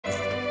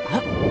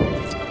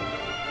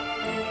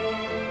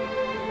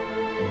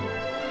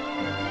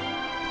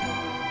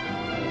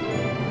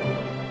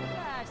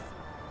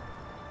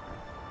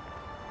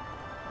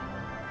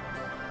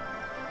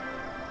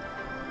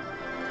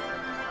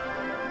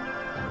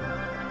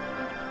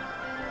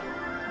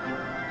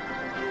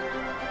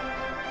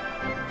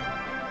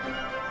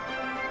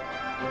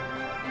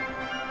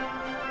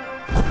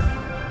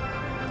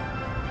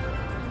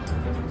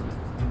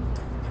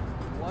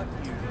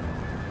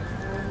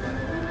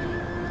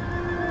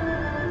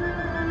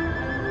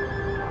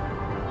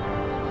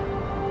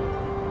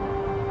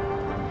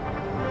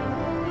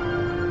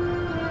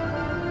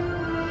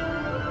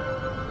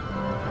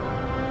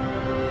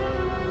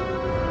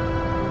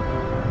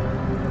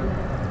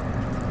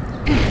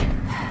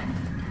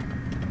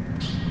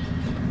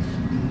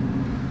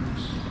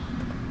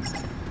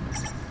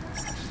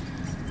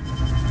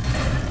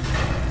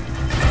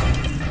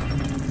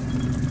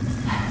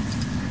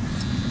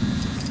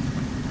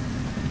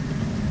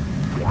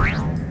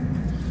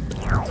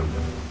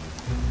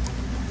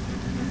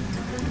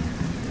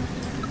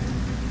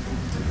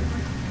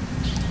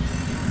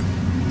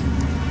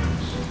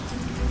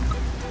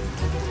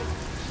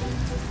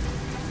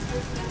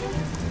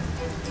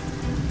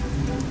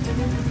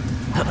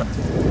Turn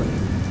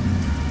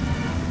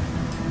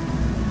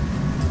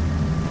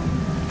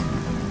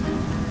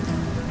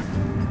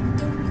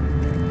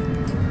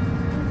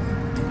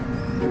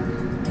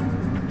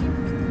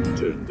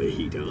the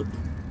heat up.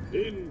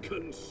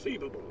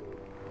 Inconceivable.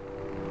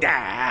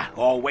 Ah,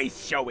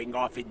 always showing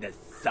off in the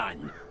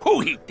sun.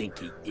 Who he think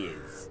he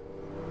is?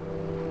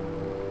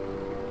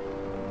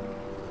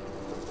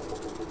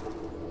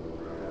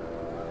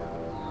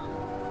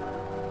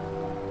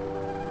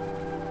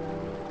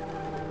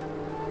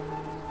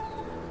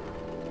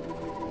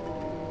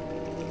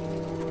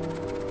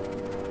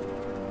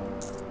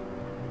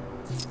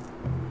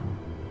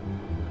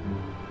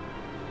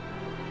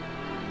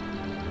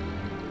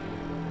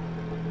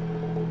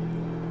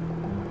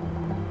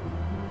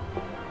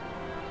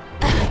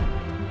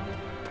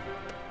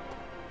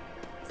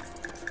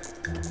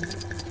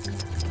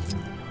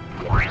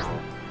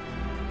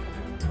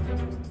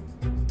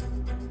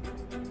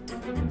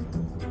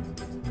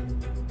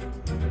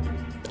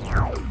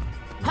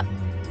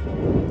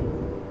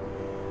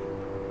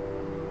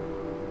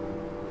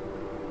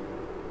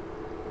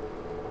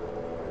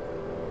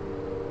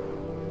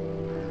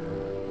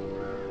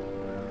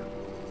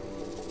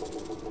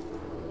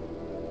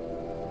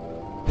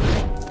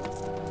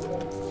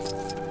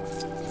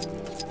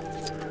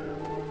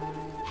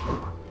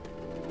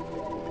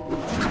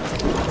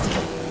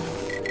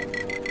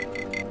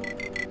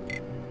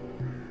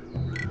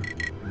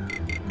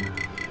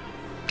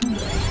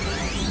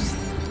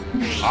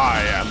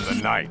 I am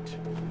the knight.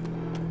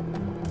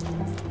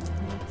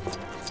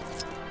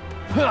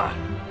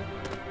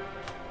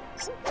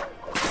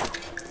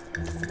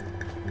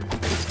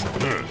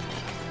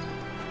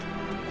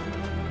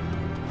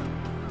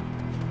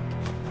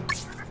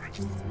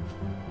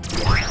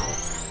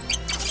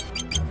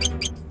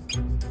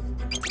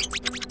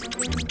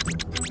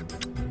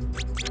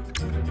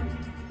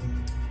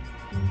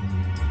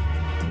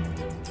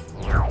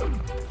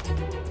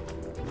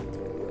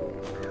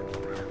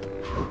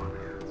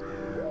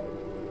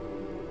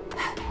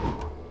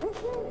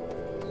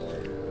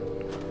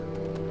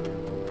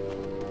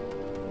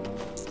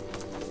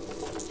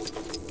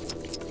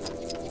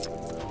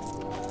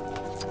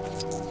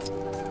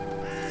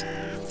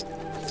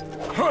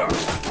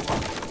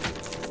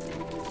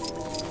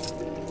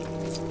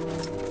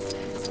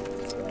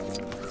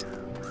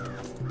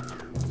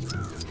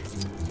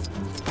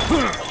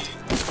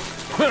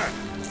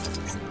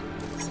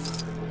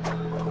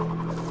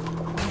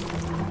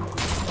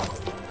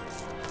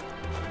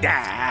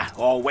 Ah,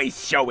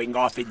 always showing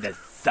off in the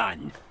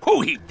sun.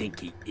 Who he think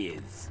he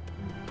is?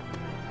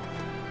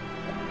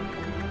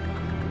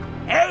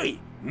 Hey,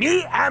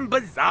 me am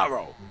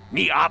Bizarro.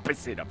 Me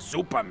opposite of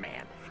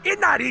Superman. It's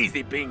not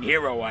easy being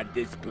hero on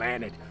this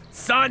planet.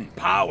 Sun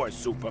power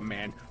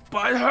Superman,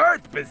 but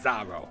hurt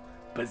Bizarro.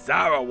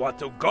 Bizarro want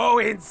to go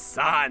in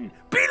sun.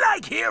 Be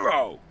like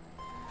hero.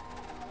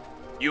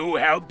 You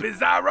help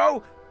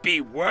Bizarro?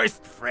 Be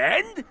worst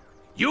friend?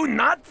 You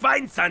not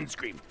find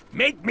sunscreen.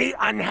 Make me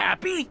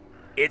unhappy?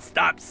 It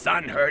stops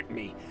sun hurt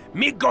me.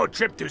 Me go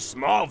trip to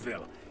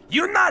Smallville.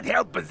 You not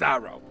help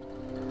Bizarro.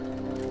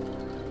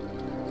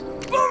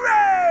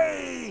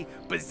 Hooray!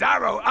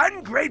 Bizarro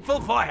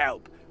ungrateful for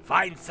help.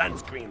 Find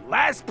sunscreen,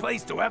 last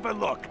place to ever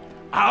look.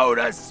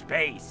 Outer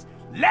space.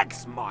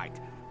 Lexmark.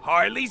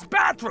 Harley's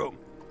bathroom.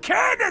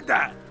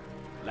 Canada!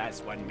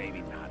 Last one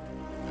maybe not.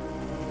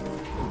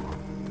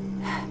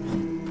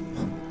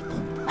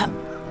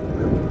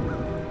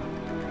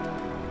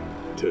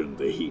 Turn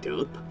the heat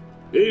up.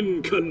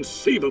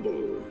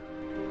 Inconceivable.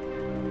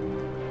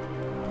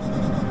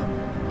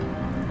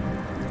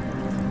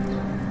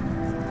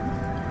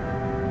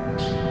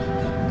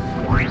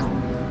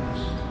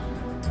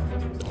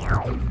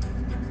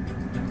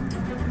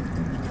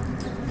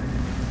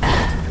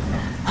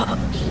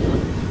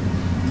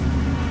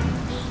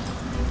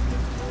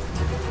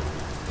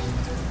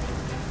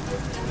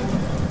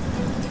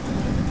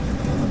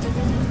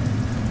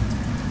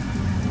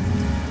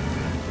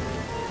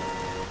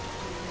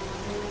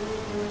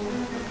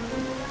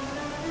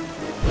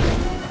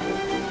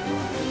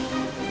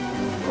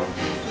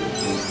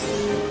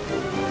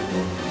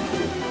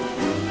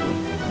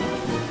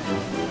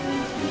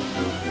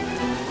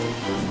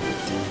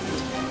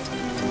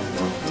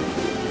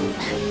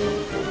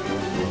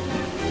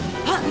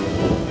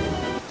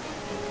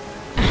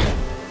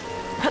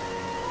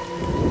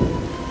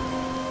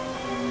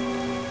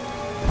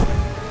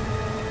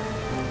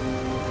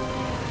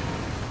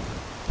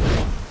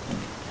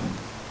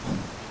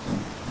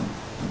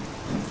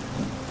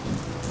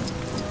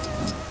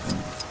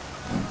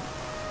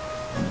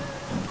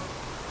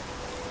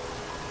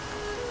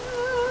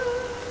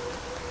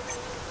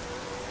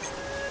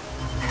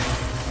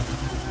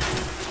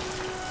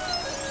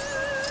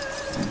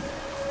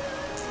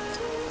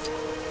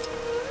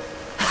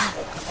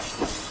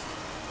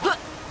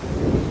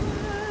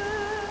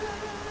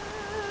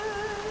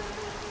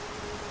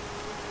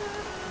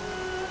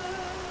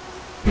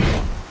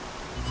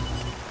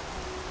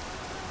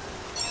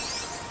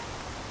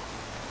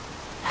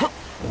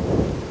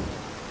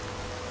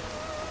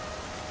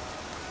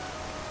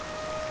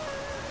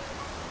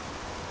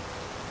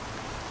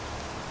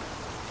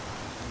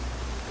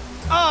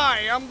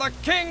 am the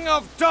King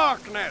of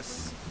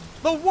Darkness.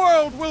 The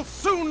world will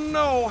soon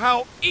know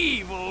how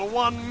evil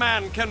one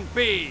man can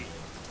be.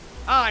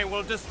 I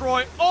will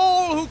destroy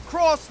all who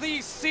cross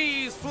these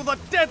seas through the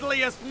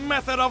deadliest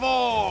method of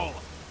all,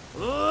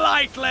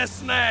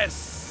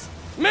 lightlessness.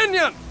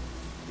 Minion,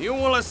 you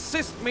will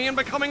assist me in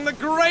becoming the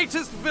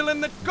greatest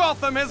villain that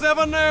Gotham has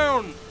ever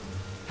known.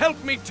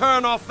 Help me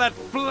turn off that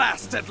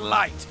blasted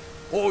light,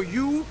 or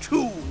you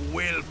too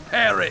will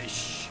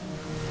perish.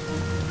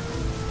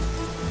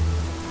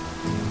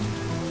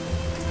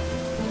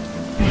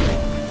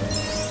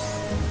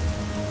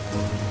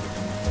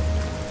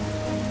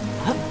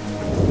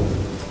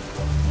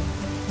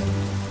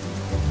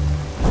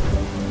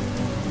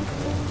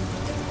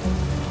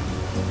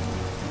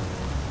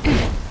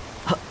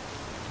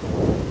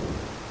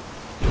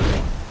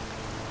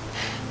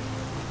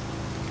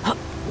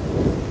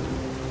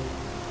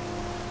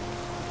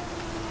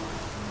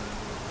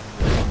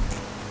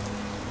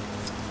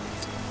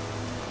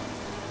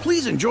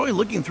 Please enjoy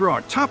looking through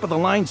our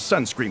top-of-the-line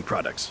sunscreen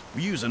products.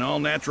 We use an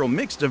all-natural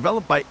mix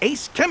developed by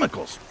Ace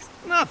Chemicals.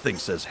 Nothing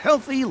says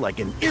healthy like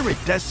an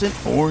iridescent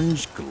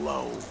orange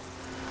glow.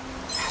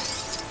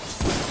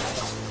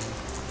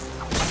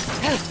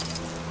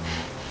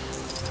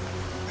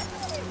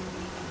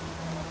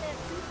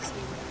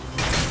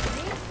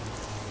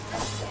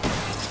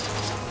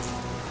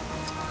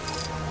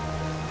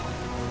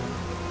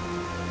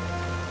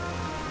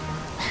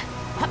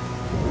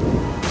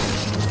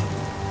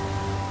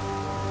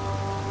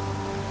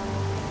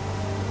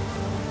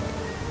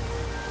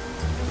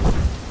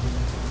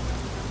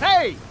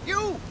 Hey,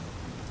 you!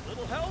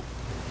 Little help?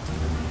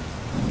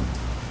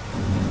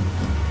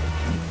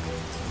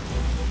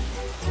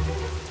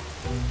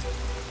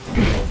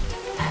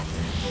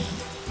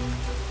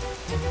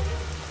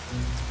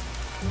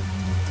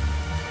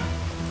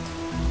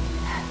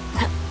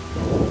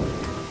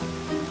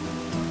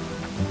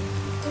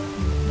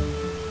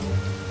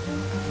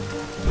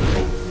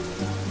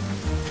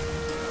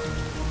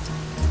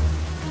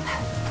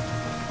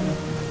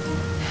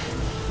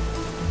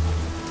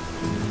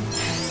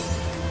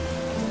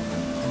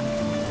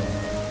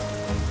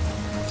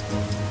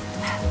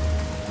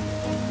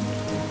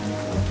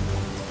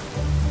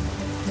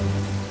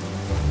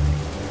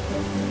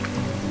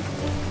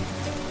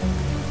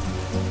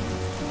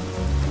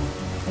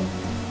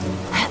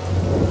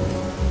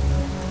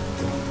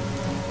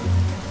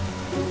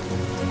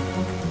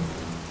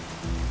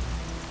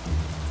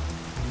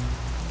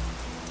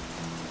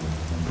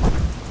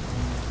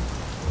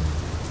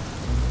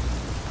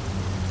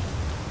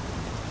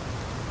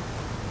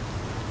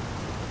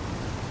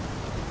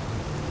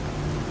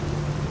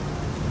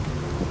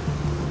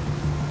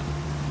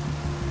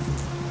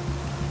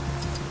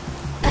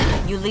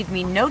 You leave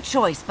me no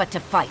choice but to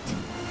fight.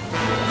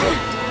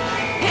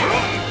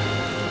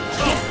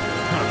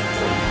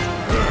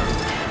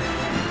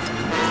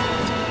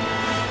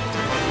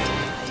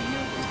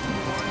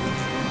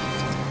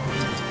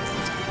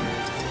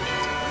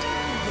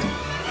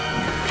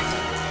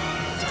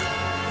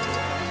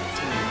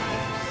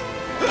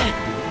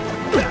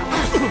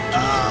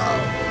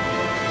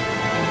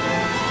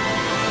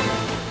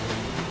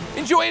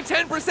 Enjoy a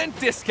 10%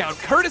 discount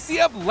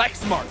courtesy of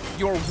Lexmark,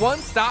 your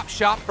one-stop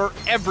shop for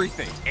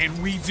everything. And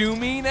we do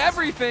mean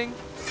everything.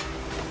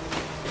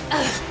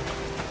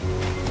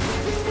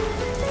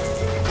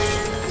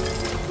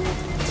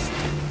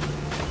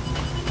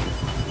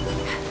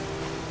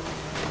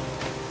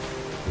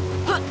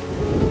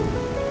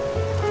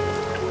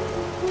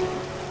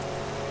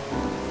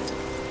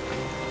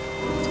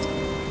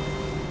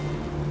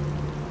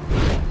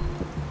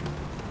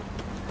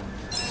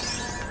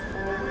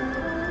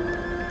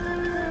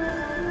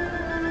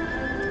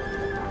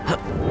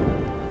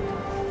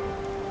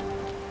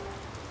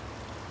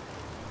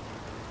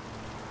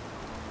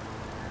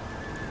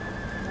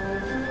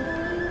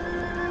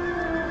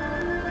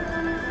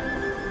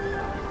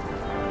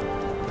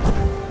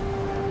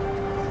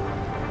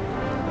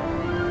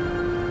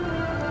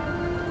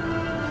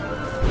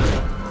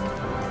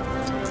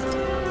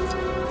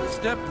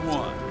 Step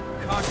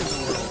 1, conquer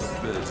the world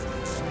of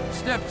business.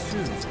 Step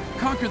 2,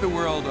 conquer the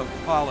world of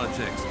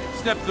politics.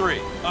 Step 3,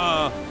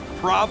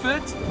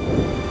 profit?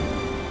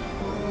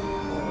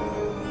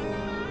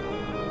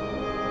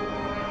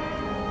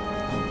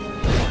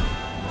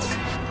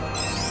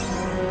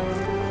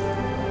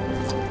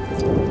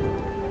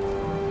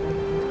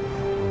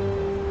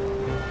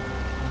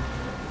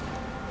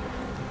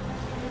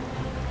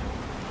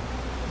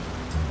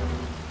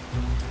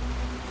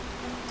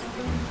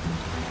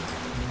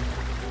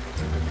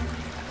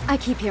 I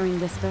keep hearing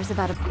whispers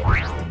about a...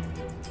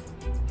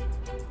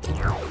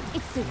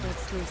 It's super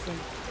exclusive.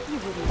 You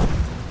wouldn't...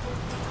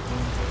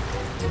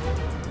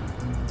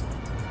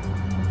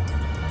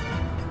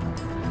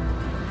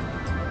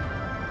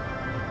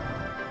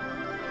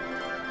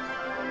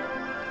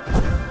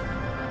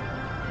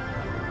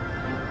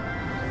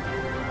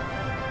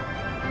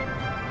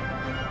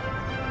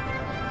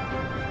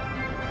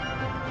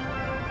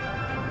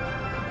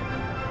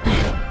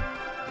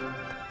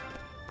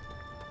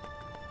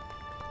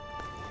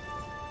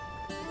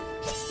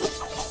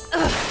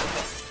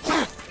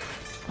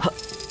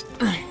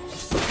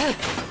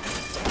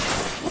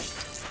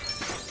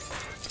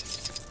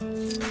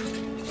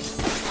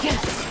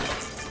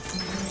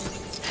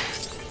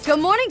 Good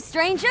morning,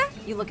 stranger.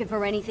 You looking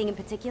for anything in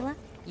particular?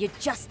 You're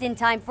just in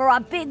time for our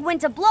big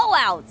winter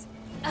blowout.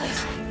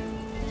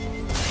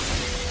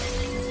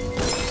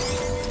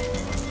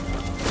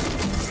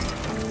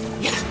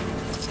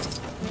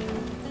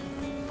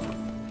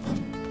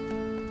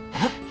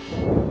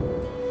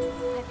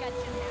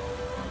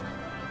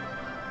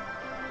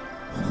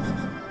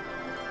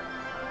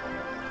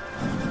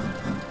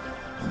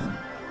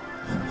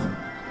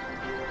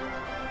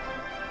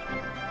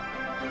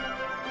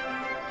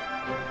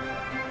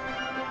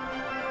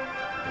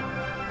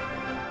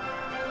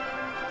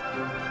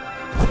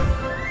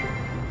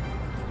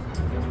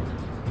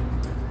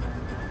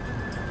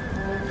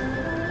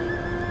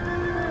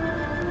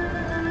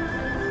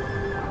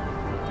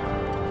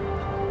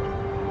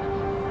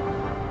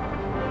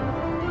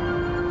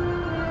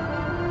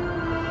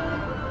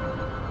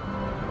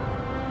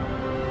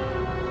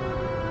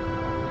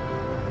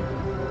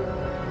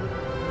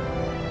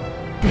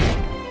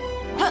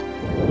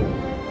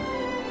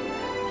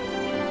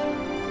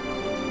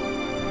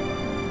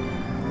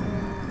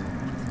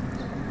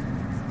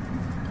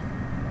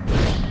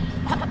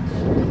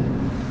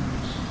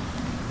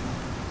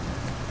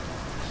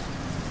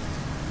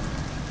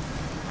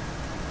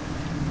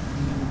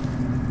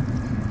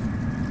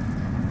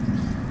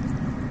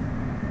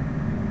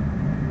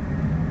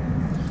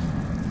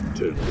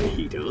 Turn the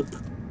heat up?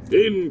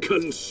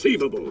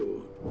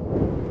 Inconceivable!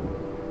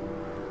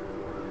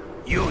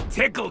 You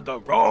tickled the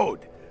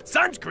road.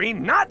 Sunscreen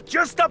not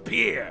just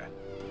appear.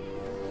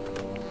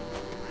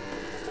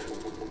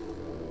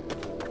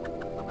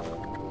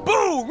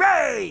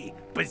 Boo-ray!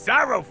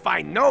 Bizarro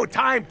find no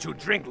time to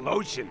drink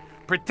lotion,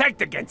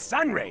 protect against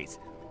sun rays.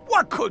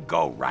 What could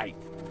go right?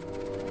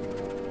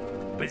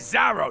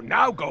 Bizarro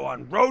now go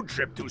on road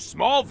trip to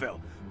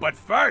Smallville, but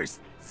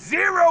first,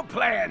 Zero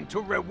plan to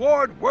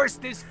reward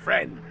worstest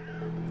friend.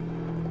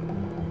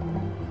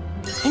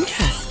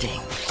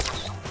 Interesting.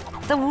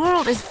 The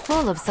world is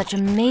full of such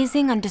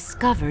amazing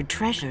undiscovered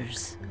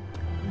treasures.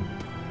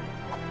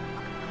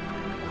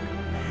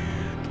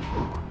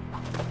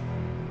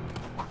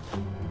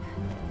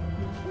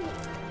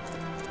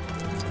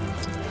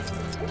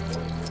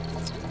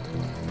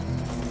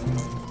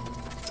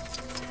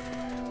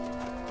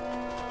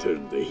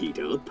 Turn the heat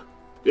up?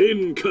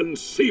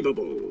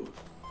 Inconceivable!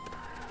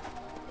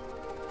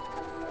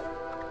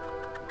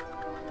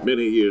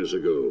 Many years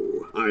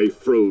ago, I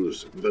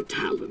froze the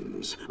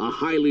Talons, a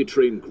highly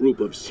trained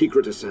group of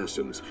secret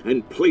assassins,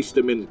 and placed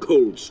them in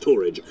cold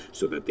storage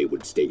so that they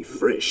would stay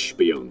fresh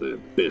beyond their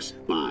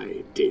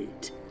best-by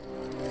date.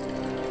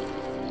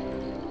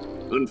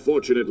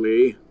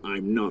 Unfortunately,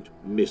 I'm not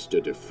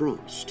Mr.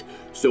 Defrost,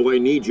 so I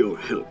need your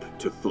help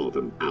to thaw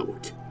them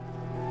out.